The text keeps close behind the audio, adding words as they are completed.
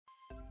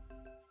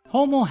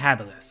Homo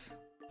habilis,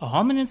 a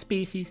hominid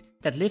species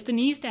that lived in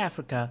East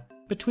Africa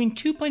between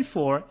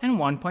 2.4 and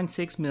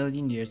 1.6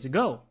 million years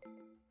ago.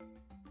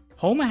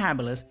 Homo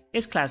habilis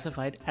is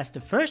classified as the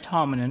first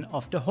hominin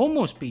of the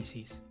Homo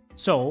species,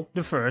 so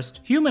the first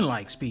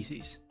human-like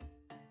species.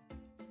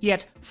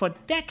 Yet, for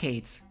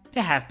decades,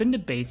 there have been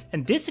debates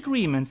and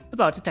disagreements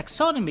about the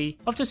taxonomy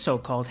of the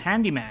so-called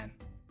handyman.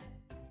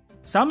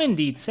 Some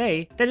indeed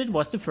say that it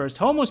was the first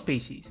Homo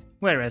species,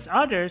 whereas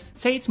others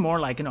say it's more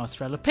like an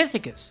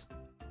australopithecus.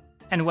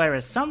 And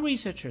whereas some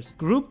researchers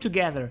group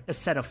together a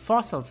set of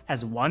fossils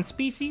as one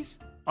species,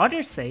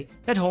 others say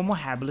that Homo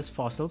habilis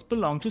fossils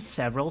belong to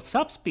several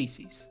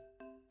subspecies.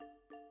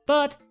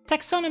 But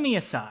taxonomy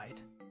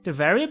aside, the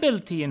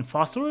variability in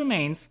fossil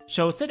remains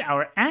shows that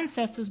our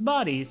ancestors'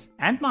 bodies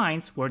and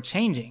minds were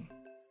changing.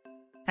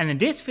 And in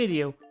this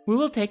video, we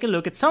will take a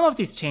look at some of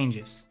these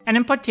changes, and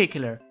in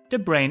particular, the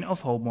brain of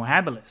Homo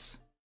habilis.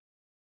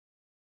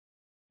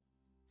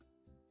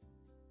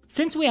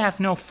 Since we have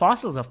no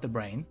fossils of the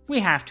brain, we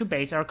have to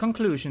base our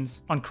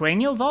conclusions on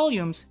cranial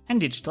volumes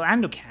and digital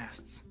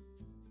endocasts.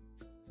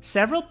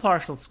 Several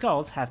partial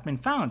skulls have been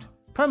found,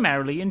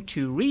 primarily in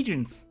two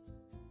regions: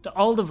 the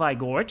Olduvai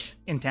Gorge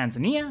in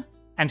Tanzania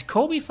and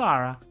Kobe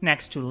Fara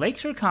next to Lake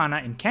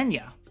Turkana in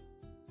Kenya.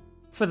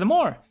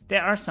 Furthermore,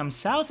 there are some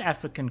South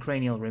African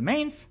cranial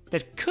remains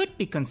that could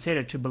be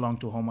considered to belong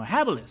to Homo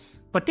habilis,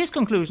 but this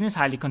conclusion is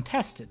highly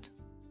contested.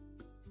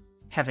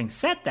 Having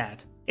said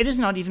that, it is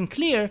not even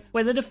clear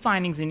whether the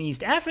findings in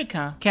East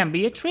Africa can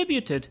be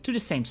attributed to the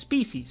same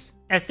species,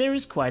 as there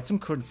is quite some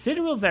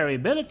considerable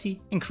variability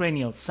in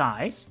cranial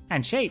size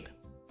and shape.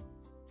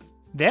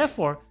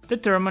 Therefore, the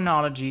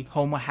terminology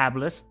Homo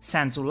habilis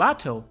sensu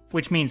lato,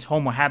 which means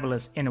Homo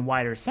habilis in a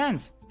wider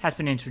sense, has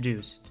been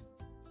introduced.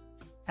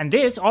 And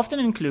this often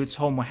includes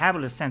Homo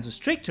habilis sensu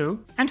stricto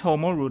and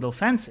Homo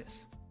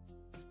Rudolfensis.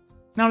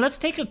 Now let's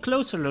take a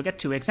closer look at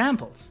two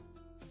examples.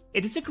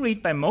 It is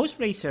agreed by most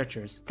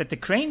researchers that the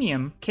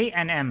cranium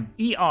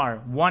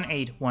knm-er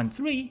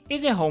 1813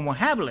 is a Homo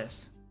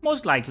habilis,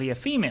 most likely a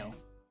female.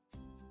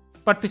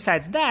 But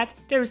besides that,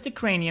 there is the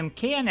cranium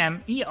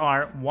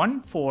knm-er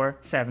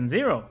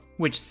 1470,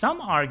 which some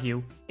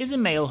argue is a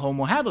male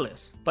Homo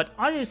habilis, but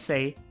others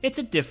say it's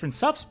a different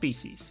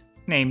subspecies,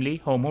 namely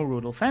Homo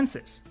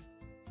Rudolfensis.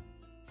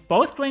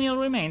 Both cranial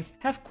remains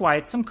have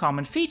quite some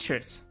common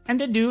features, and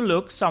they do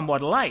look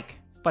somewhat alike.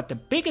 But the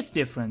biggest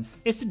difference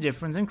is the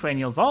difference in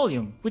cranial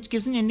volume, which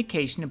gives an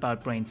indication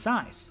about brain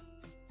size.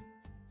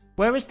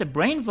 Whereas the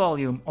brain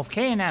volume of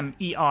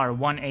knm-er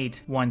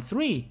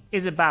 1813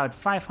 is about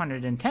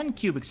 510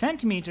 cubic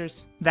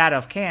centimeters, that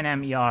of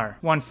knm-er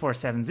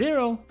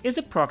 1470 is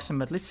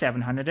approximately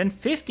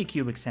 750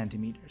 cubic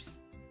centimeters.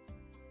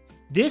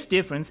 This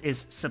difference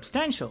is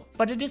substantial,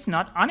 but it is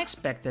not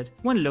unexpected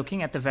when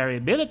looking at the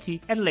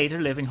variability at later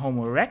living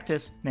Homo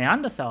erectus,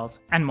 Neanderthals,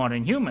 and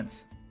modern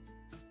humans.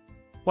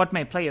 What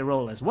may play a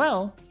role as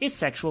well is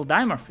sexual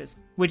dimorphism,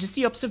 which is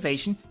the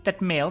observation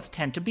that males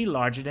tend to be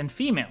larger than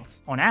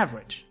females, on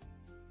average.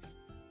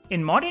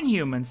 In modern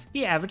humans,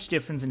 the average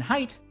difference in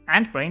height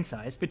and brain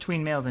size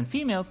between males and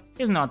females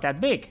is not that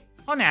big,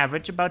 on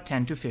average about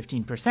 10 to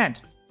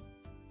 15%.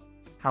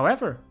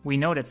 However, we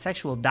know that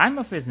sexual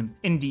dimorphism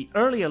in the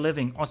earlier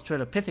living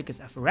Australopithecus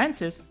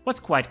afarensis was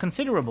quite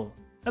considerable,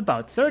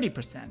 about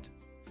 30%.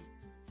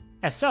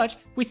 As such,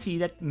 we see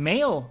that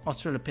male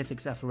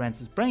Australopithecus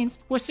afarensis brains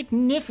were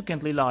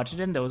significantly larger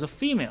than those of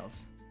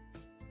females.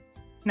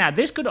 Now,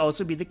 this could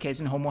also be the case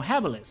in Homo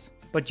habilis,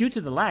 but due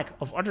to the lack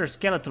of other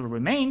skeletal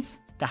remains,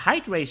 the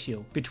height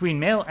ratio between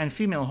male and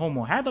female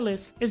Homo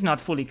habilis is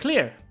not fully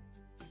clear.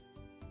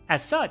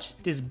 As such,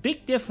 this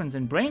big difference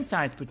in brain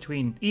size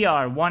between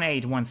ER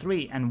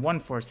 1813 and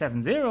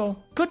 1470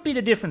 could be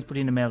the difference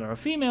between a male or a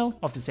female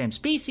of the same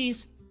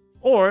species,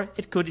 or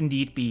it could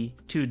indeed be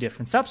two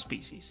different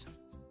subspecies.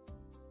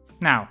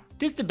 Now,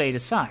 this debate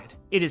aside,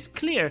 it is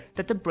clear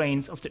that the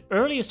brains of the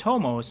earliest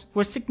Homos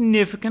were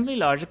significantly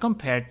larger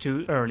compared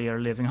to earlier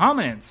living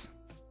hominids.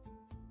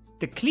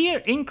 The clear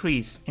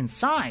increase in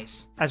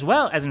size, as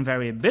well as in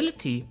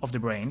variability of the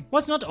brain,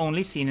 was not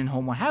only seen in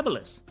Homo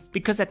habilis,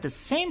 because at the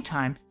same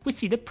time we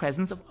see the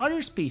presence of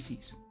other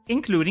species,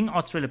 including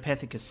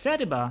Australopithecus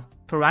sediba,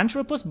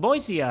 Paranthropus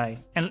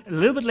boisei, and a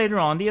little bit later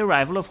on the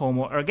arrival of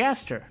Homo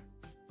ergaster.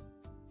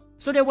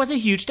 So there was a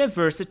huge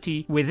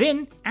diversity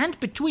within and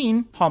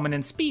between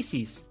hominin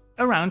species,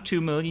 around 2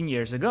 million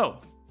years ago.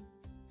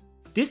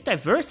 This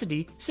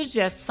diversity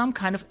suggests some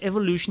kind of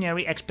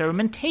evolutionary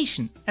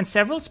experimentation and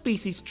several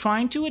species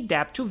trying to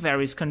adapt to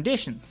various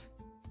conditions.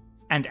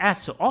 And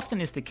as so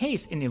often is the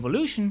case in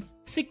evolution,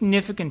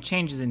 significant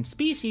changes in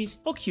species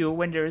occur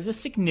when there is a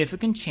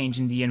significant change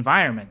in the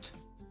environment.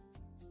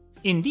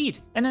 Indeed,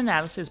 an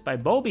analysis by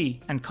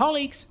Bobby and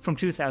colleagues from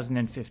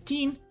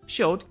 2015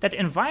 showed that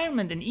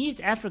environment in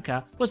East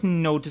Africa was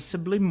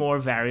noticeably more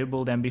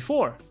variable than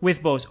before,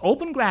 with both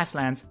open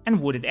grasslands and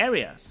wooded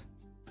areas.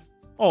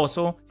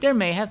 Also, there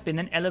may have been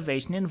an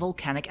elevation in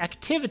volcanic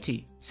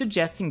activity,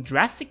 suggesting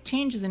drastic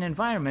changes in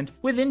environment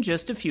within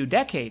just a few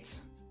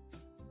decades.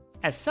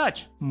 As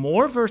such,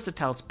 more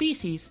versatile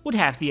species would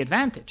have the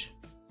advantage.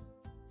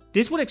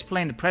 This would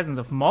explain the presence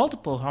of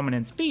multiple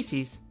hominin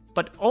species,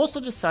 but also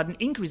the sudden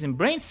increase in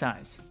brain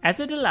size, as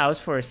it allows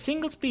for a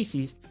single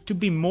species to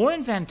be more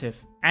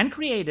inventive and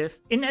creative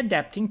in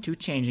adapting to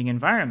changing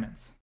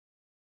environments.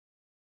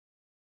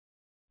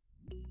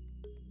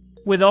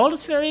 With all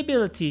this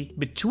variability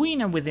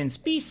between and within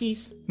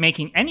species,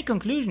 making any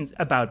conclusions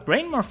about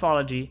brain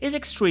morphology is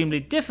extremely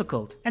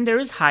difficult and there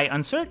is high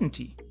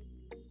uncertainty.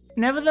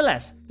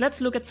 Nevertheless, let's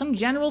look at some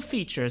general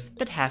features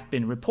that have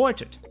been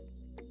reported.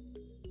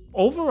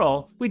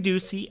 Overall, we do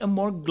see a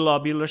more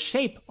globular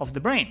shape of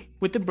the brain,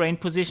 with the brain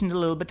positioned a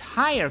little bit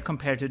higher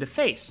compared to the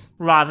face,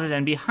 rather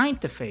than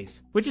behind the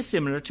face, which is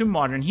similar to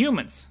modern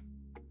humans.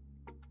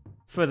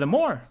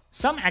 Furthermore,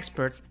 some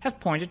experts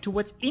have pointed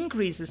towards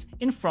increases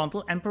in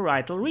frontal and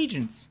parietal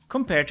regions,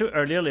 compared to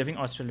earlier living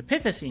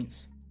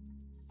australopithecines.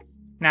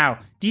 Now,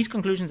 these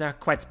conclusions are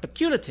quite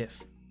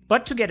speculative,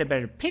 but to get a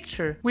better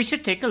picture, we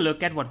should take a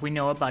look at what we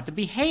know about the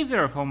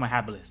behavior of Homo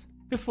habilis,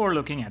 before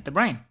looking at the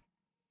brain.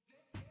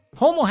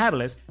 Homo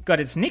habilis got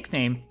its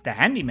nickname, the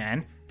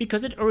handyman,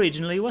 because it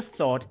originally was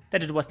thought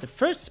that it was the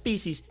first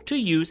species to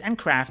use and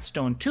craft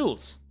stone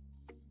tools.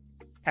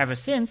 Ever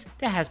since,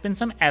 there has been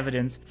some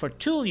evidence for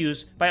tool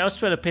use by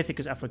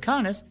Australopithecus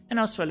africanus and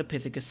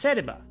Australopithecus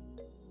sediba.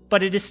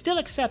 But it is still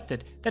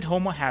accepted that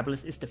Homo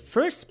habilis is the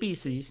first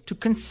species to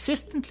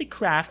consistently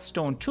craft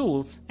stone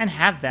tools and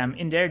have them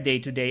in their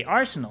day-to-day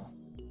arsenal.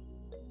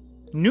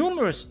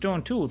 Numerous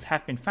stone tools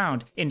have been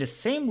found in the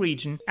same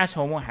region as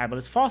Homo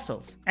habilis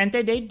fossils, and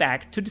they date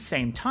back to the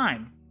same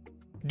time.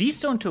 These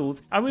stone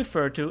tools are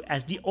referred to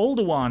as the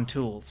Oldowan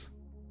tools.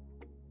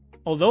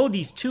 Although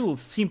these tools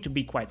seem to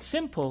be quite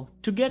simple,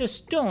 to get a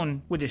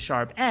stone with a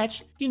sharp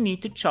edge, you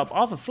need to chop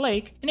off a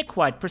flake in a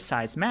quite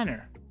precise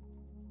manner.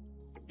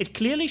 It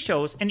clearly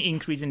shows an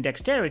increase in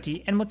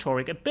dexterity and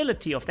motoric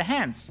ability of the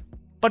hands.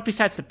 But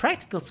besides the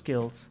practical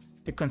skills,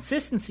 the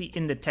consistency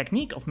in the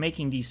technique of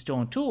making these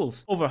stone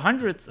tools over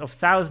hundreds of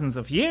thousands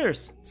of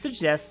years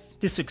suggests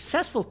the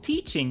successful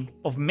teaching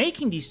of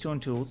making these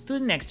stone tools to the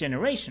next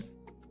generation.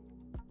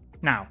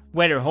 Now,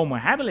 whether Homo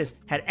habilis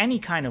had any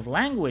kind of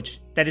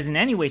language that is in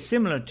any way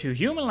similar to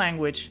human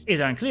language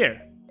is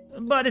unclear,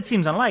 but it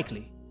seems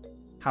unlikely.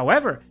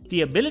 However,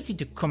 the ability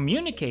to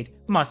communicate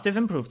must have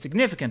improved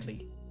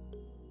significantly.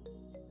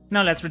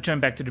 Now let's return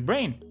back to the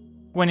brain.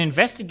 When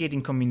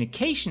investigating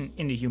communication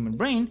in the human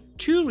brain,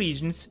 two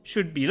regions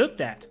should be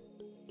looked at.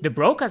 The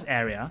Broca's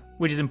area,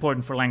 which is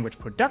important for language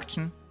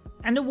production,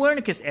 and the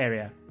Wernicke's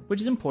area,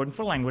 which is important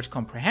for language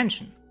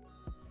comprehension.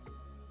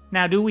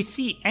 Now, do we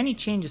see any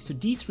changes to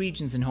these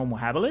regions in Homo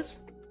habilis?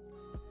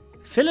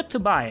 Philip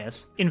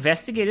Tobias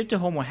investigated the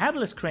Homo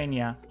habilis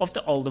crania of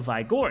the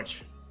Olduvai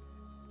Gorge.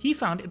 He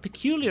found a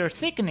peculiar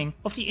thickening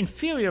of the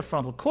inferior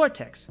frontal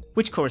cortex,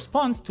 which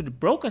corresponds to the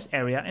Broca's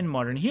area in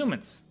modern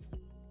humans.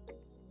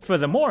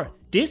 Furthermore,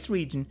 this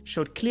region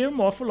showed clear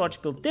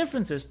morphological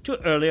differences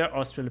to earlier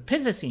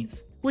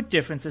australopithecines, with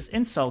differences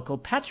in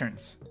sulcal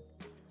patterns.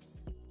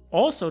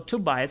 Also,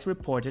 Tobias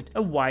reported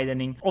a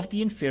widening of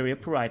the inferior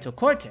parietal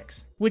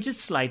cortex, which is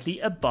slightly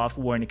above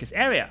Wernicke's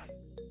area.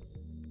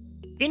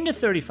 In the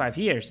 35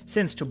 years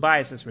since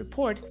Tobias's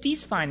report,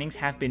 these findings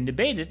have been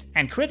debated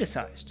and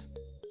criticized.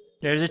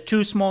 There is a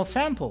too small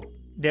sample,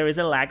 there is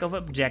a lack of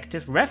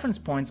objective reference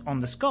points on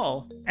the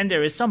skull, and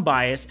there is some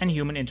bias and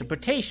human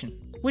interpretation,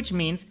 which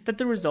means that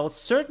the results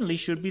certainly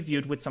should be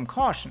viewed with some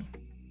caution.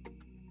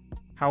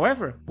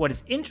 However, what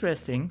is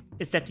interesting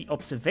is that the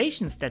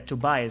observations that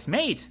Tobias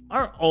made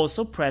are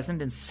also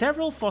present in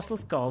several fossil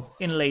skulls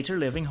in later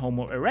living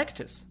Homo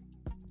erectus.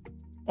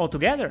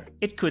 Altogether,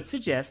 it could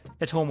suggest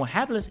that Homo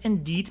habilis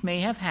indeed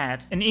may have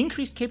had an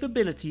increased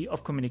capability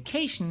of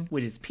communication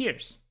with its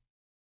peers.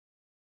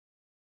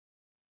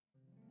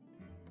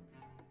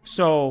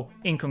 So,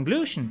 in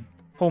conclusion,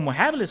 Homo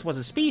habilis was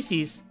a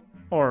species,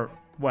 or,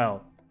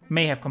 well,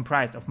 may have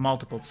comprised of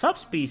multiple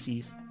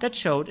subspecies that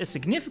showed a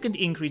significant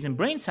increase in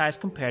brain size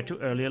compared to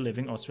earlier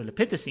living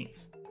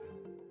australopithecines.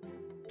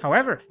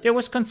 However, there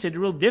was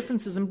considerable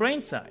differences in brain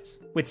size,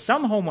 with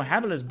some Homo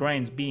habilis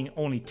brains being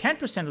only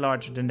 10%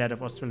 larger than that of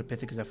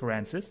Australopithecus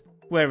afarensis,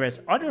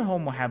 whereas other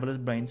Homo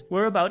habilis brains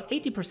were about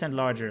 80%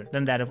 larger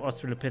than that of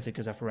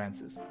Australopithecus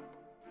afarensis.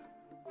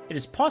 It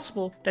is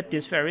possible that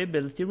this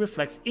variability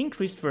reflects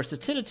increased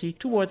versatility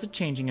towards a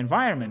changing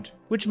environment,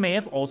 which may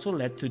have also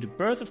led to the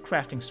birth of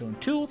crafting stone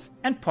tools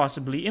and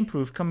possibly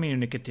improved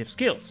communicative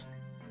skills.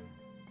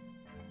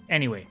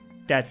 Anyway,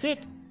 that's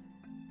it.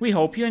 We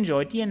hope you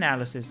enjoyed the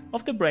analysis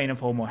of the brain of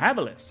Homo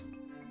habilis.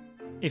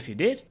 If you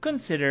did,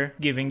 consider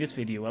giving this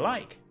video a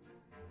like.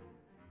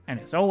 And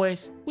as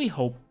always, we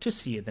hope to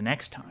see you the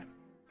next time.